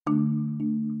I'm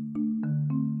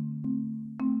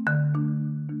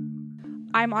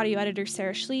audio editor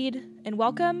Sarah Schleid, and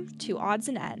welcome to Odds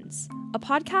and Ends, a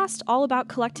podcast all about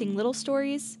collecting little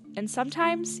stories, and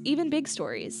sometimes even big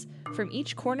stories, from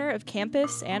each corner of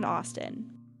campus and Austin.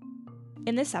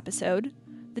 In this episode,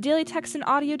 the Daily Texan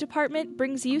audio department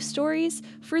brings you stories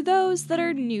for those that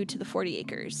are new to the 40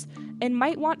 acres and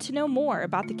might want to know more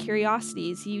about the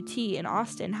curiosities UT and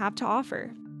Austin have to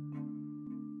offer.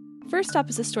 First up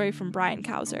is a story from Brian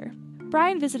Kauser.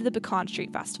 Brian visited the Pecan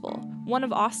Street Festival, one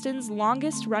of Austin's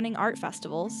longest-running art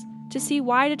festivals, to see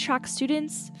why it attracts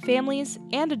students, families,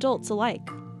 and adults alike.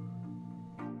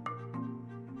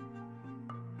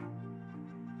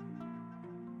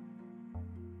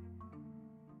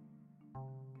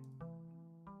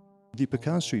 The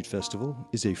Pecan Street Festival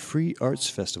is a free arts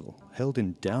festival held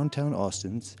in downtown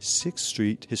Austin's 6th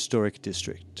Street Historic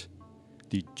District.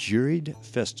 The juried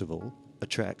festival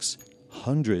attracts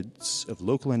hundreds of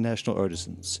local and national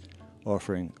artisans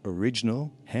offering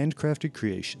original, handcrafted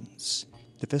creations.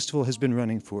 The festival has been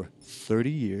running for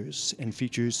 30 years and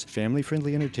features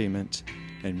family-friendly entertainment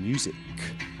and music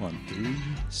on 3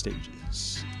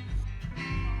 stages.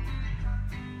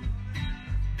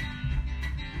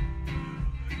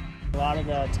 A lot of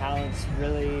the talent's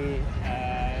really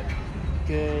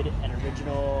good and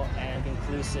original and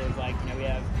inclusive. We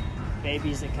have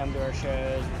babies that come to our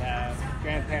shows, we have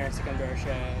grandparents that come to our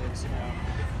shows,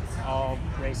 all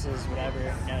races, whatever.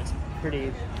 It's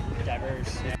pretty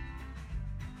diverse.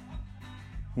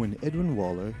 When Edwin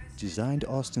Waller designed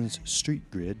Austin's street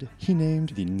grid, he named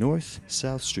the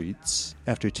north-south streets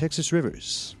after Texas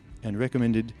rivers and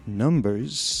recommended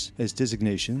numbers as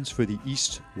designations for the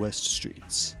east-west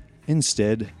streets.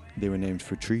 Instead, they were named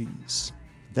for trees.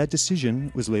 That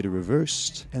decision was later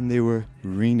reversed, and they were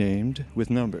renamed with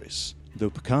numbers. Though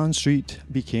Pecan Street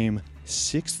became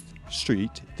 6th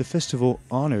Street, the festival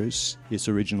honors its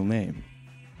original name.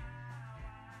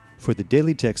 For the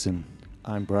Daily Texan,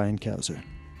 I'm Brian Kauser.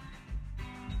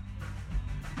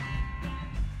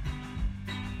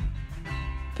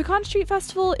 Pecan Street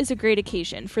Festival is a great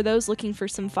occasion for those looking for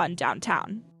some fun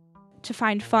downtown. To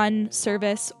find fun,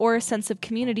 service, or a sense of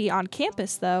community on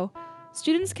campus, though,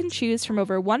 students can choose from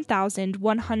over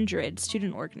 1,100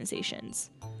 student organizations.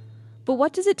 But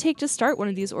what does it take to start one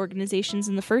of these organizations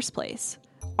in the first place?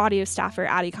 Audio staffer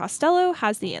Addie Costello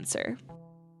has the answer.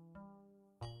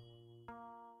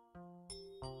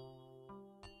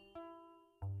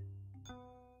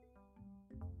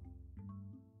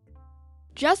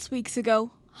 Just weeks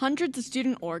ago, hundreds of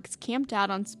student orgs camped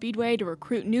out on Speedway to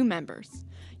recruit new members.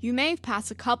 You may have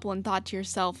passed a couple and thought to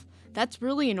yourself, that's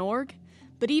really an org?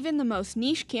 But even the most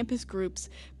niche campus groups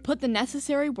put the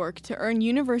necessary work to earn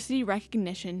university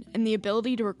recognition and the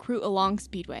ability to recruit along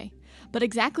Speedway. But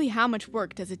exactly how much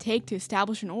work does it take to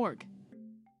establish an org?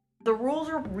 The rules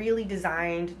are really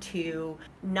designed to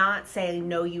not say,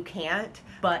 no, you can't,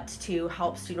 but to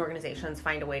help student organizations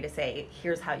find a way to say,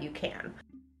 here's how you can.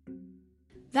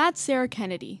 That's Sarah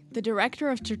Kennedy, the Director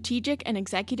of Strategic and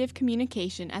Executive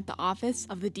Communication at the Office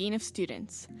of the Dean of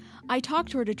Students. I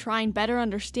talked to her to try and better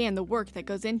understand the work that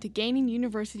goes into gaining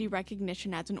university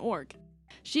recognition as an org.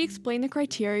 She explained the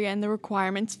criteria and the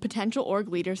requirements potential org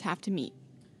leaders have to meet.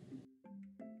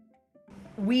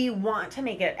 We want to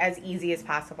make it as easy as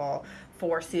possible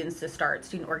for students to start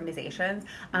student organizations,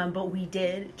 but we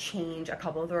did change a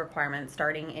couple of the requirements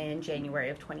starting in January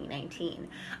of 2019.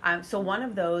 So one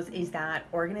of those is that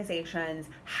organizations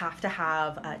have to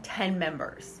have 10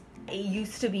 members. It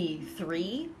used to be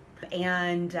 3,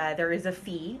 and there is a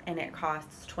fee, and it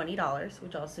costs $20,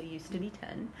 which also used to be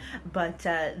 10. But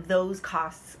those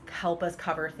costs help us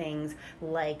cover things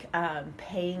like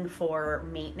paying for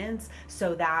maintenance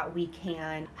so that we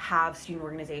can have student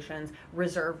organizations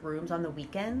reserve rooms on the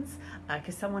weekends,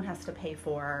 because someone has to pay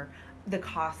for the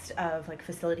cost of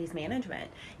facilities management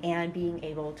and being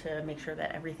able to make sure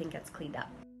that everything gets cleaned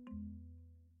up.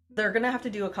 They're going to have to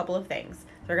do a couple of things.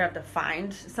 They're going to have to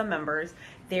find some members.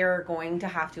 They're going to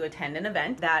have to attend an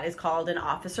event that is called an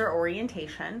officer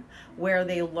orientation, where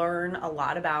they learn a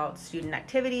lot about student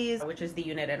activities, which is the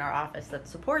unit in our office that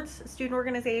supports student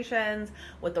organizations,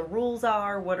 what the rules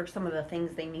are, what are some of the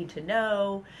things they need to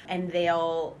know, and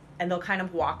they'll kind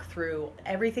of walk through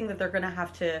everything that they're going to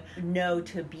have to know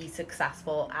to be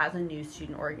successful as a new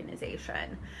student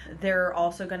organization. They're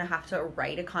also going to have to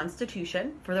write a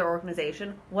constitution for their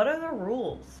organization. What are the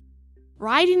rules?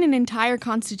 Writing an entire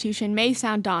constitution may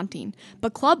sound daunting,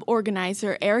 but club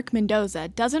organizer Eric Mendoza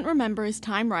doesn't remember his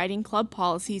time writing club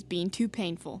policies being too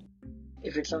painful.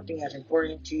 If it's something as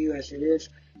important to you as it is,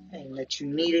 and that you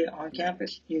need it on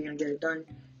campus, you're going to get it done.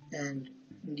 And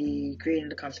creating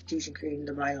the Constitution, creating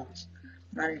the bylaws.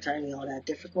 Not entirely all that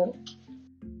difficult.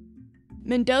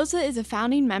 Mendoza is a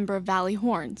founding member of Valley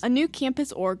Horns, a new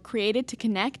campus org created to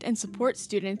connect and support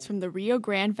students from the Rio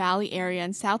Grande Valley area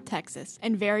in South Texas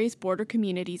and various border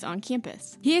communities on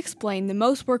campus. He explained the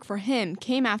most work for him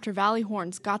came after Valley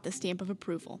Horns got the stamp of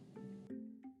approval.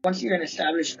 Once you're an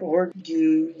established org,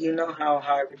 you know how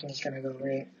everything's going to go,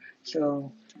 right?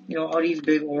 So, all these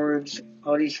big orgs,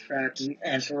 all these frats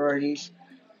and sororities,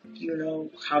 you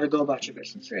know how to go about your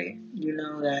business, right? You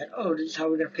know that, this is how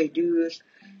we're going to pay dues.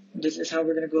 This is how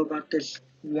we're going to go about this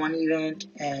one event,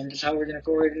 and this is how we're going to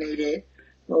coordinate it.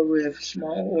 But with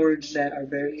small orgs that are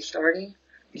barely starting,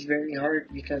 it's very hard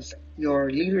because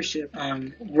your leadership,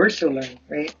 we're still learning,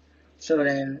 right? So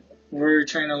then we're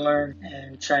trying to learn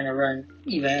and trying to run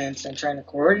events and trying to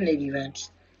coordinate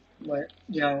events. But,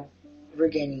 we're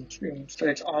gaining experience. So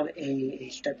it's all a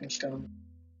stepping stone.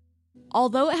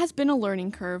 Although it has been a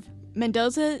learning curve,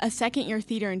 Mendoza, a second-year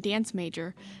theater and dance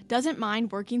major, doesn't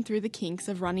mind working through the kinks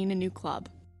of running a new club.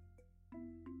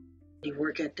 The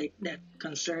work ethic that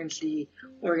concerns the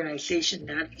organization,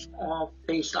 that's all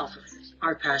based off of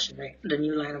our passion, right? The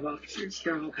new line of officers,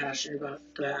 they're all passionate about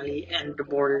the Valley and the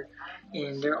border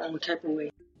in their own type of way.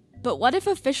 But what if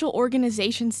official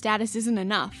organization status isn't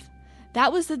enough?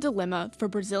 That was the dilemma for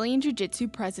Brazilian Jiu-Jitsu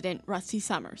president Rusty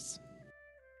Summers.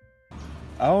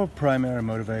 Our primary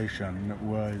motivation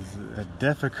was the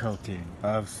difficulty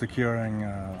of securing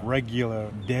a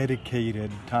regular, dedicated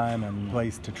time and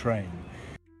place to train.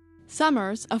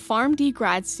 Summers, a PharmD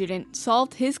grad student,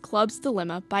 solved his club's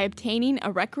dilemma by obtaining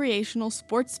a recreational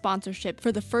sports sponsorship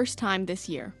for the first time this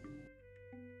year.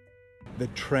 The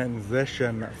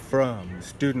transition from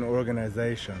student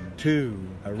organization to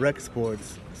a rec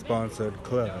sports sponsored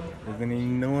club is an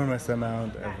enormous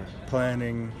amount of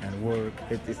planning and work.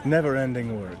 It's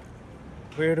never-ending work.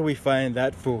 Where do we find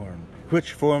that form?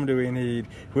 Which form do we need?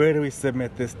 Where do we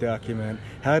submit this document?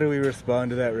 How do we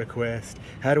respond to that request?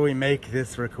 How do we make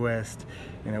this request?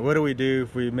 What do we do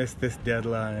if we miss this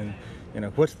deadline?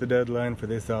 What's the deadline for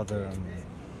this other?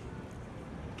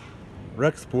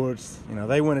 Rec sports,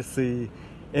 they want to see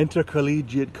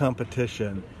intercollegiate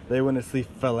competition. They want to see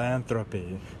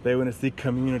philanthropy. They want to see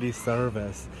community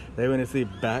service. They want to see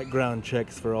background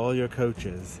checks for all your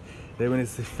coaches. They want to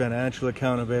see financial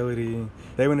accountability.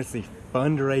 They want to see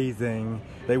fundraising.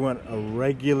 They want a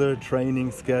regular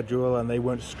training schedule, and they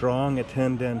want strong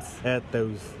attendance at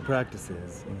those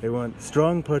practices. They want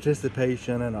strong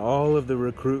participation in all of the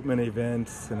recruitment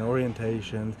events and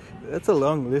orientations. That's a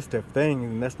long list of things,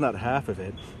 and that's not half of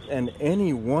it. And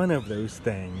any one of those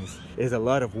things is a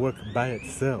lot of work by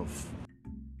itself.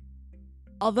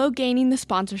 Although gaining the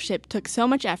sponsorship took so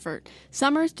much effort,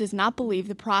 Summers does not believe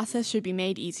the process should be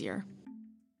made easier.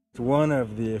 One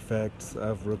of the effects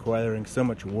of requiring so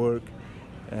much work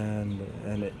and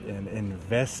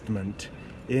investment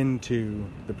into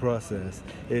the process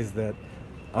is that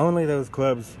only those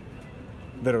clubs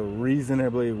that are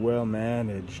reasonably well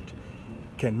managed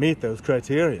can meet those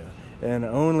criteria, and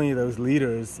only those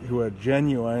leaders who are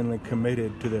genuinely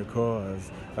committed to their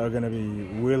cause are going to be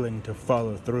willing to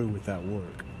follow through with that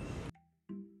work.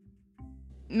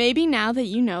 Maybe now that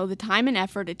you know the time and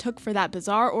effort it took for that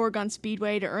bizarre org on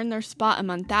Speedway to earn their spot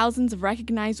among thousands of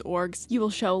recognized orgs, you will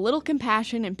show a little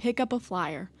compassion and pick up a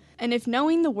flyer. And if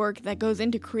knowing the work that goes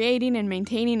into creating and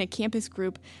maintaining a campus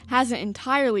group hasn't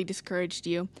entirely discouraged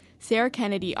you, Sarah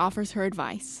Kennedy offers her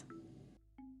advice.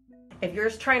 If you're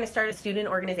trying to start a student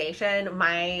organization,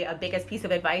 my biggest piece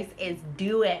of advice is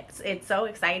do it. It's so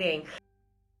exciting.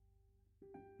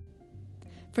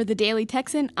 For the Daily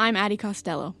Texan, I'm Addie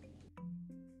Costello.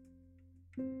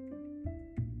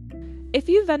 If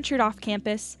you've ventured off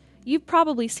campus, you've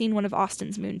probably seen one of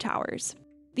Austin's moon towers.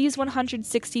 These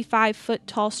 165-foot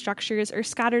tall structures are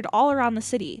scattered all around the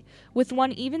city, with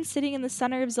one even sitting in the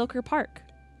center of Zilker Park.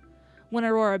 When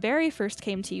Aurora Berry first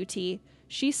came to UT,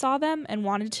 she saw them and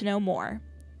wanted to know more.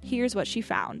 Here's what she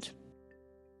found.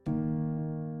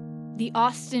 The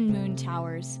Austin Moon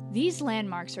Towers. These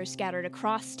landmarks are scattered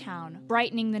across town,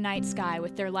 brightening the night sky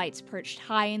with their lights perched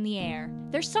high in the air.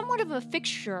 They're somewhat of a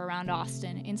fixture around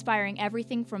Austin, inspiring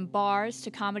everything from bars to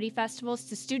comedy festivals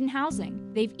to student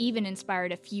housing. They've even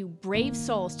inspired a few brave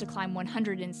souls to climb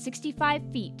 165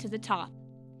 feet to the top.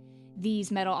 These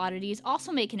metal oddities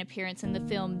also make an appearance in the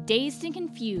film Dazed and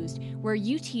Confused, where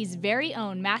UT's very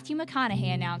own Matthew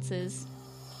McConaughey announces,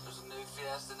 "There's a new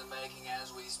fiesta in the making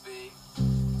as we speak.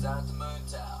 It's out at the Moon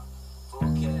Tower. Full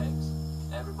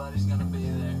kegs. Everybody's gonna be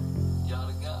there. You ought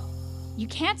to go." You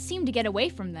can't seem to get away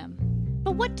from them.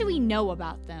 But what do we know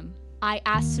about them? I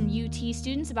asked some UT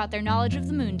students about their knowledge of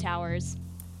the Moon Towers.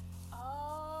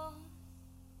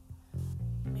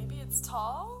 meters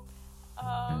tall?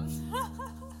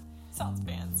 Sounds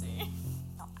fancy.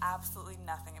 Know absolutely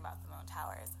nothing about the moon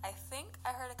towers. I think I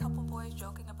heard a couple boys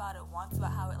joking about it once,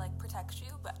 about how it like protects you,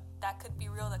 but that could be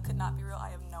real, that could not be real. I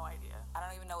have no idea. I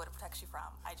don't even know what it protects you from.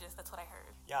 That's what I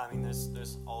heard. Yeah, I mean,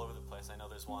 there's all over the place. I know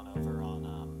there's one over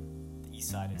on the east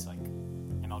side. It's like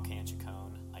MLK and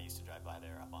Chacon. I used to drive by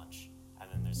there a bunch. And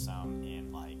then there's some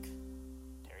in like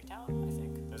Tarrytown, I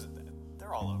think.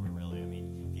 They're all over, really. I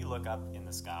mean, if you look up in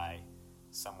the sky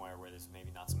somewhere where there's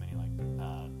maybe not so many like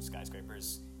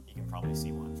skyscrapers, you can probably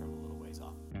see one from a little ways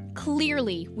off.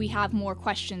 Clearly, we have more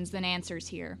questions than answers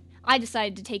here. I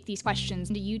decided to take these questions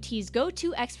to UT's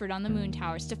go-to expert on the moon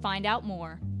towers to find out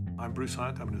more. I'm Bruce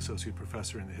Hunt. I'm an associate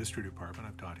professor in the history department.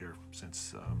 I've taught here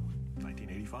since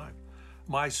 1985.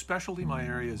 My specialty, my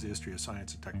area is the history of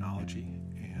science and technology,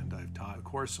 and I've taught a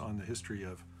course on the history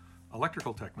of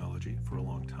electrical technology for a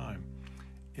long time,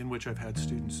 in which I've had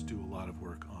students do a lot of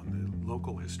work on the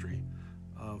local history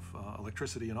of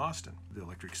electricity in Austin. The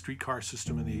electric streetcar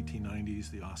system in the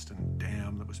 1890s, the Austin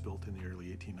Dam that was built in the early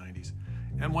 1890s.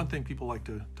 And one thing people like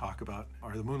to talk about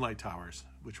are the moonlight towers,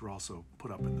 which were also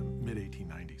put up in the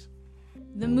mid-1890s.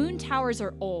 The moon towers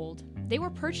are old. They were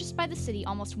purchased by the city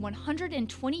almost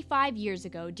 125 years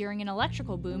ago during an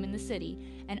electrical boom in the city,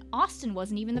 and Austin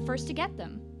wasn't even the first to get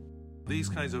them. These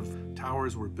kinds of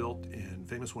towers were built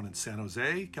famous one in San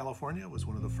Jose, California, was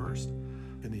one of the first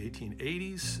in the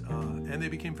 1880s, and they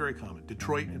became very common.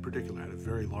 Detroit in particular had a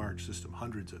very large system,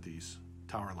 hundreds of these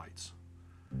tower lights.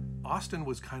 Austin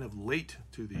was kind of late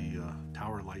to the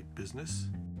tower light business.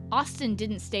 Austin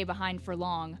didn't stay behind for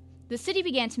long. The city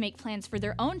began to make plans for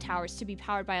their own towers to be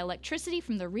powered by electricity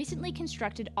from the recently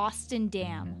constructed Austin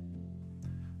Dam.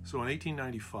 So in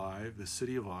 1895, the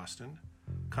city of Austin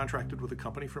contracted with a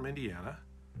company from Indiana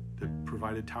that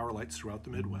provided tower lights throughout the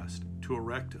Midwest to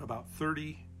erect about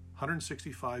 30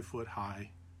 165-foot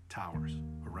high towers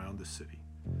around the city,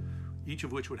 each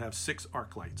of which would have 6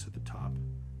 arc lights at the top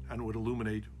and would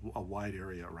illuminate a wide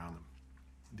area around them.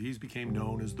 These became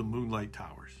known as the Moonlight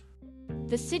Towers.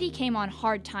 The city came on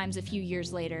hard times a few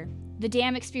years later. The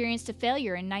dam experienced a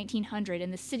failure in 1900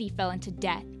 and the city fell into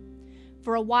debt.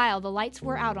 For a while, the lights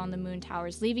were out on the moon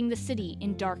towers, leaving the city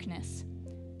in darkness.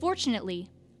 Fortunately,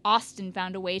 Austin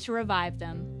found a way to revive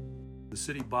them. The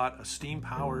city bought a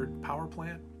steam-powered power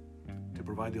plant to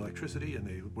provide the electricity, and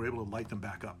they were able to light them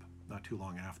back up not too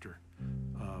long after,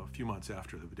 a few months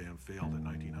after the dam failed in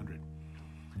 1900.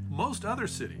 Most other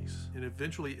cities, and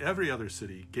eventually every other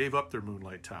city, gave up their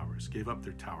moonlight towers, gave up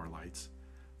their tower lights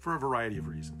for a variety of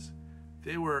reasons.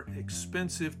 They were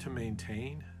expensive to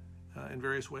maintain in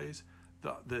various ways.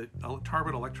 The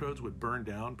tarbid electrodes would burn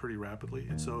down pretty rapidly,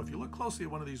 and so if you look closely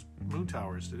at one of these moon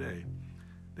towers today,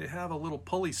 they have a little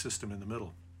pulley system in the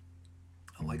middle,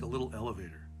 like a little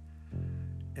elevator.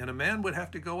 And a man would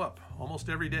have to go up almost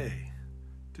every day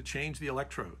to change the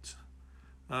electrodes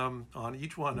on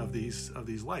each one of these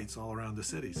lights all around the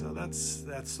city. So that's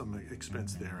some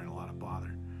expense there and a lot of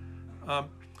bother.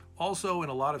 Also, in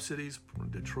a lot of cities,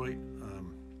 Detroit,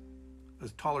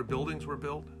 as taller buildings were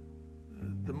built,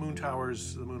 the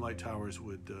moonlight towers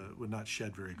would not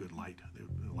shed very good light.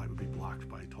 The light would be blocked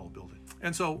by a tall building.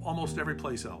 And so almost every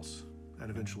place else, and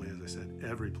eventually, as I said,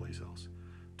 every place else,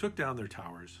 took down their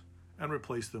towers and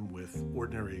replaced them with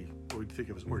ordinary, what we'd think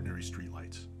of as ordinary street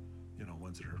lights.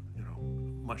 Ones that are,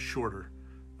 much shorter,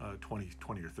 20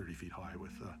 or 30 feet high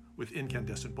with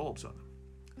incandescent bulbs on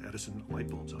them, Edison light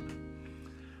bulbs on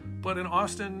them. But in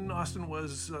Austin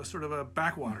was sort of a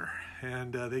backwater,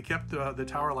 and they kept the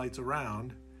tower lights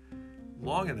around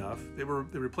long enough. They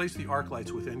replaced the arc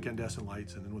lights with incandescent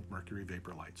lights and then with mercury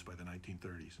vapor lights by the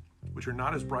 1930s, which are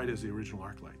not as bright as the original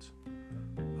arc lights.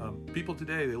 People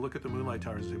today, they look at the moonlight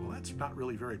towers and say, well, that's not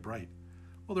really very bright.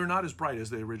 Well, they're not as bright as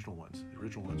the original ones. The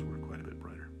original ones were quite a bit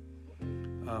brighter,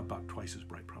 about twice as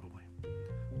bright probably.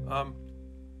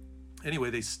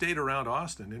 Anyway, they stayed around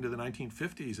Austin into the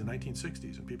 1950s and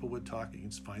 1960s, and people would talk. You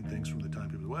can find things from the time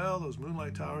people, well, those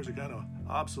moonlight towers are kind of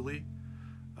obsolete,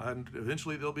 and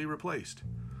eventually they'll be replaced.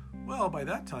 Well, by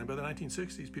that time, by the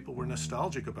 1960s, people were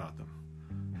nostalgic about them.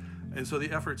 And so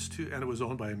the efforts and it was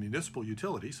owned by a municipal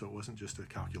utility, so it wasn't just a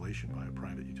calculation by a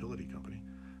private utility company.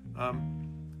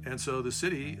 And so the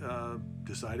city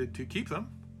decided to keep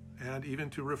them and even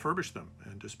to refurbish them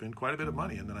and to spend quite a bit of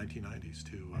money in the 1990s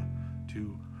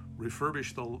to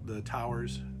refurbish the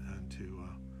towers and to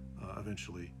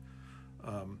eventually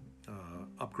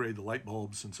upgrade the light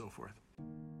bulbs and so forth.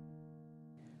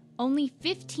 Only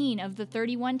 15 of the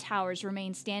 31 towers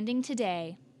remain standing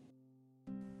today.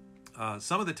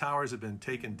 Some of the towers have been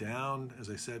taken down, as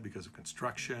I said, because of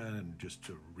construction and just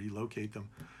to relocate them.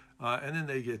 And then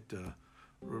they get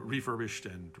refurbished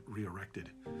and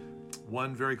re-erected.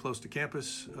 One very close to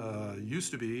campus,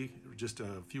 used to be just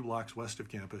a few blocks west of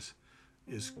campus,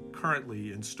 is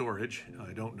currently in storage.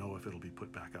 I don't know if it'll be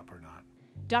put back up or not.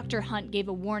 Dr. Hunt gave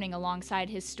a warning alongside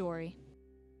his story.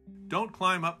 Don't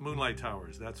climb up Moonlight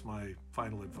Towers. That's my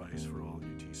final advice for all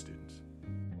UT students.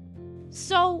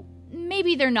 So,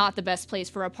 maybe they're not the best place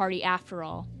for a party after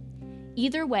all.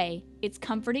 Either way, it's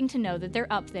comforting to know that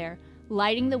they're up there,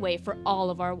 lighting the way for all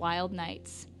of our wild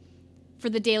nights. For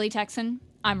the Daily Texan,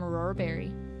 I'm Aurora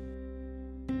Berry.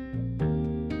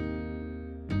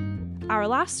 Our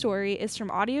last story is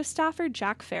from audio staffer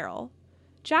Jack Farrell.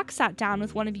 Jack sat down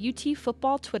with one of UT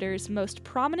football Twitter's most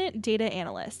prominent data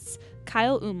analysts,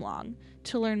 Kyle Umlang,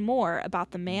 to learn more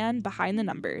about the man behind the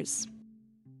numbers.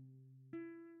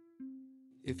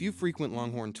 If you frequent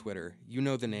Longhorn Twitter, you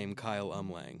know the name Kyle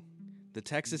Umlang. The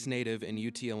Texas native and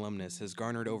UT alumnus has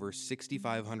garnered over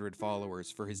 6,500 followers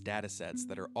for his datasets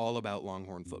that are all about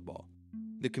Longhorn football.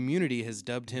 The community has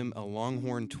dubbed him a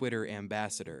Longhorn Twitter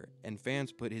ambassador, and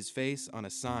fans put his face on a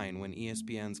sign when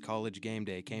ESPN's College Game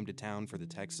Day came to town for the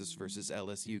Texas vs.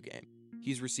 LSU game.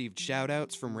 He's received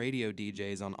shout-outs from radio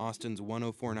DJs on Austin's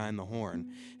 104.9 The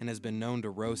Horn, and has been known to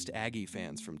roast Aggie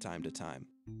fans from time to time.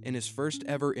 In his first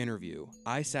ever interview,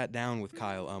 I sat down with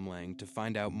Kyle Umlang to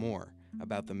find out more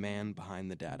about the man behind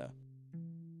the data.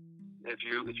 If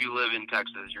you live in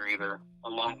Texas, you're either a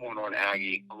Longhorn or an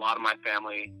Aggie. A lot of my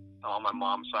family on my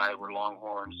mom's side were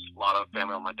Longhorns. A lot of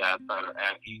family on my dad's side are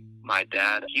Aggie. My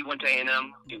dad, he went to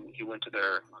A&M. He went to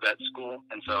their vet school,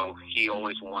 and so he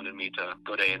always wanted me to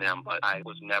go to A&M, but I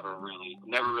was never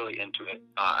really into it.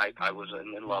 I was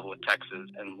in love with Texas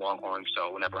and Longhorn,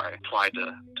 so whenever I applied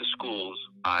to schools,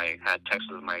 I had Texas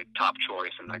as my top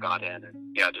choice, and I got in,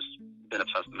 and yeah, just been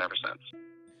obsessed with them ever since.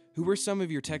 Who were some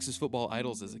of your Texas football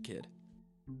idols as a kid?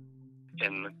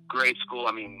 In grade school,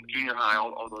 junior high,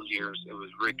 all those years, it was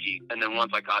Ricky. And then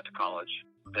once I got to college,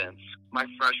 Vince. My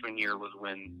freshman year was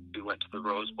when we went to the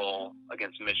Rose Bowl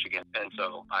against Michigan. And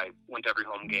so I went to every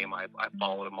home game. I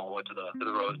followed them all the way to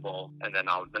the Rose Bowl. And then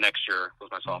the next year was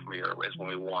my sophomore year is when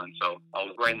we won. So I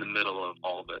was right in the middle of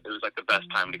all of it. It was like the best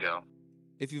time to go.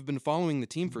 If you've been following the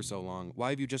team for so long, why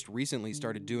have you just recently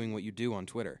started doing what you do on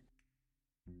Twitter?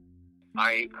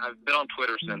 I've been on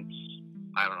Twitter since,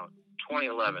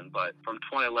 2011, but from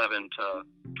 2011 to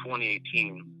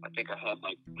 2018, I think I had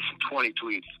like 20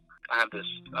 tweets. I have this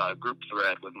group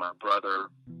thread with my brother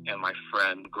and my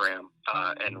friend Graham,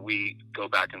 and we go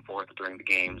back and forth during the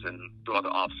games and throughout the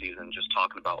off season, just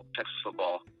talking about Texas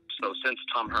football. So since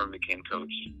Tom Herman became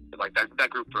coach, like that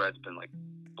group thread's been like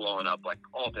blowing up like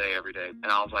all day, every day. And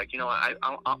I was like,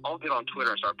 I'll get on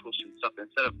Twitter and start posting stuff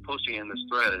instead of posting in this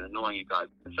thread and annoying you guys.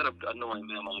 Instead of annoying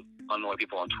them, I'll annoy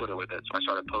people on Twitter with it. So I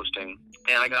started posting,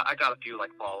 and I got a few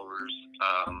like followers,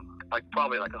 like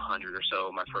probably like 100 or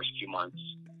so my first few months.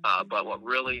 But what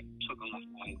really took off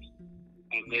was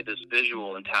I made this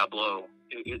visual in Tableau.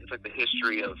 It's like the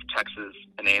history of Texas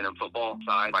and A&M football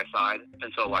side by side.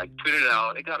 And so I tweeted it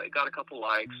out. It got a couple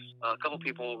likes. A couple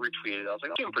people retweeted. I was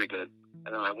like, I'm doing pretty good.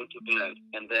 And then I went to bed.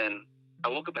 And then I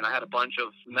woke up and I had a bunch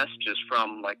of messages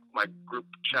from like my group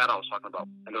chat I was talking about.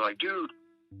 And they're like, dude,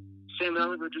 Sam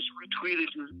Ellinger just retweeted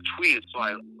your tweet. So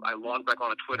I logged back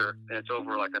onto Twitter, and it's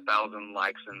over like 1,000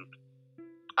 likes. And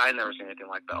I had never seen anything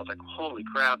like that. I was like, holy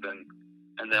crap.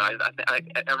 And then I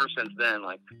ever since then,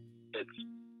 like,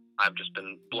 I've just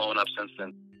been blowing up since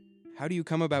then. How do you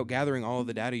come about gathering all of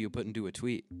the data you put into a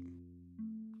tweet?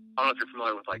 I don't know if you're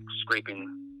familiar with like scraping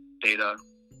data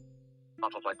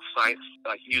off of like sites,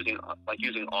 like using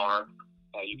R.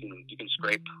 You can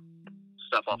scrape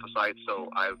stuff off of sites. So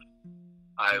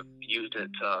I've used it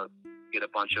to get a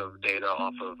bunch of data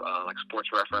off of like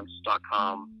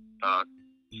sportsreference.com,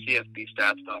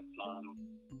 cfbstats.com.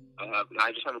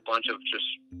 I just have a bunch of just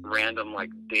random like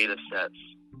data sets.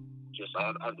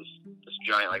 I have this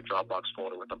giant like Dropbox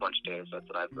folder with a bunch of data sets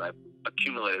that I've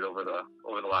accumulated over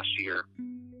the last year.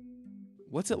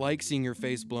 What's it like seeing your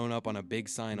face blown up on a big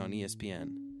sign on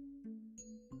ESPN?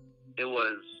 It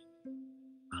was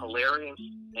hilarious,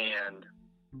 and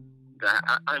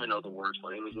I don't even know the words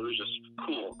for it. It was just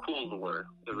cool. Cool is the word.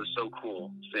 It was so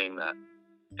cool seeing that.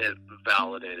 It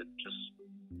validated just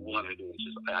what I do.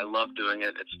 I love doing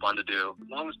it. It's fun to do. As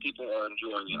long as people are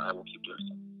enjoying it, I will keep doing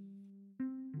it.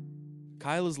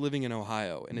 Kyle is living in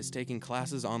Ohio and is taking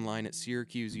classes online at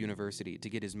Syracuse University to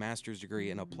get his master's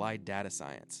degree in applied data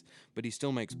science, but he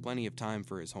still makes plenty of time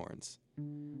for his horns.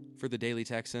 For the Daily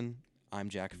Texan, I'm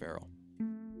Jack Farrell.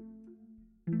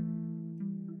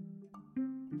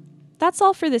 That's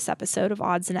all for this episode of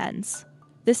Odds and Ends.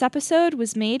 This episode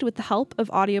was made with the help of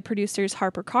audio producers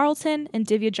Harper Carlton and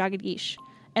Divya Jagadish,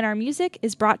 and our music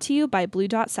is brought to you by Blue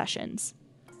Dot Sessions.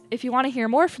 If you want to hear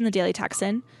more from the Daily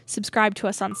Texan, subscribe to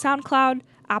us on SoundCloud,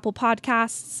 Apple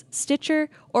Podcasts, Stitcher,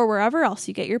 or wherever else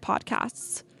you get your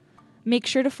podcasts. Make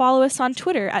sure to follow us on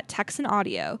Twitter at Texan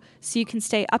Audio so you can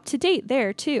stay up to date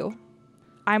there too.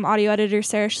 I'm audio editor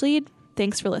Sarah Schleid.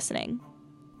 Thanks for listening.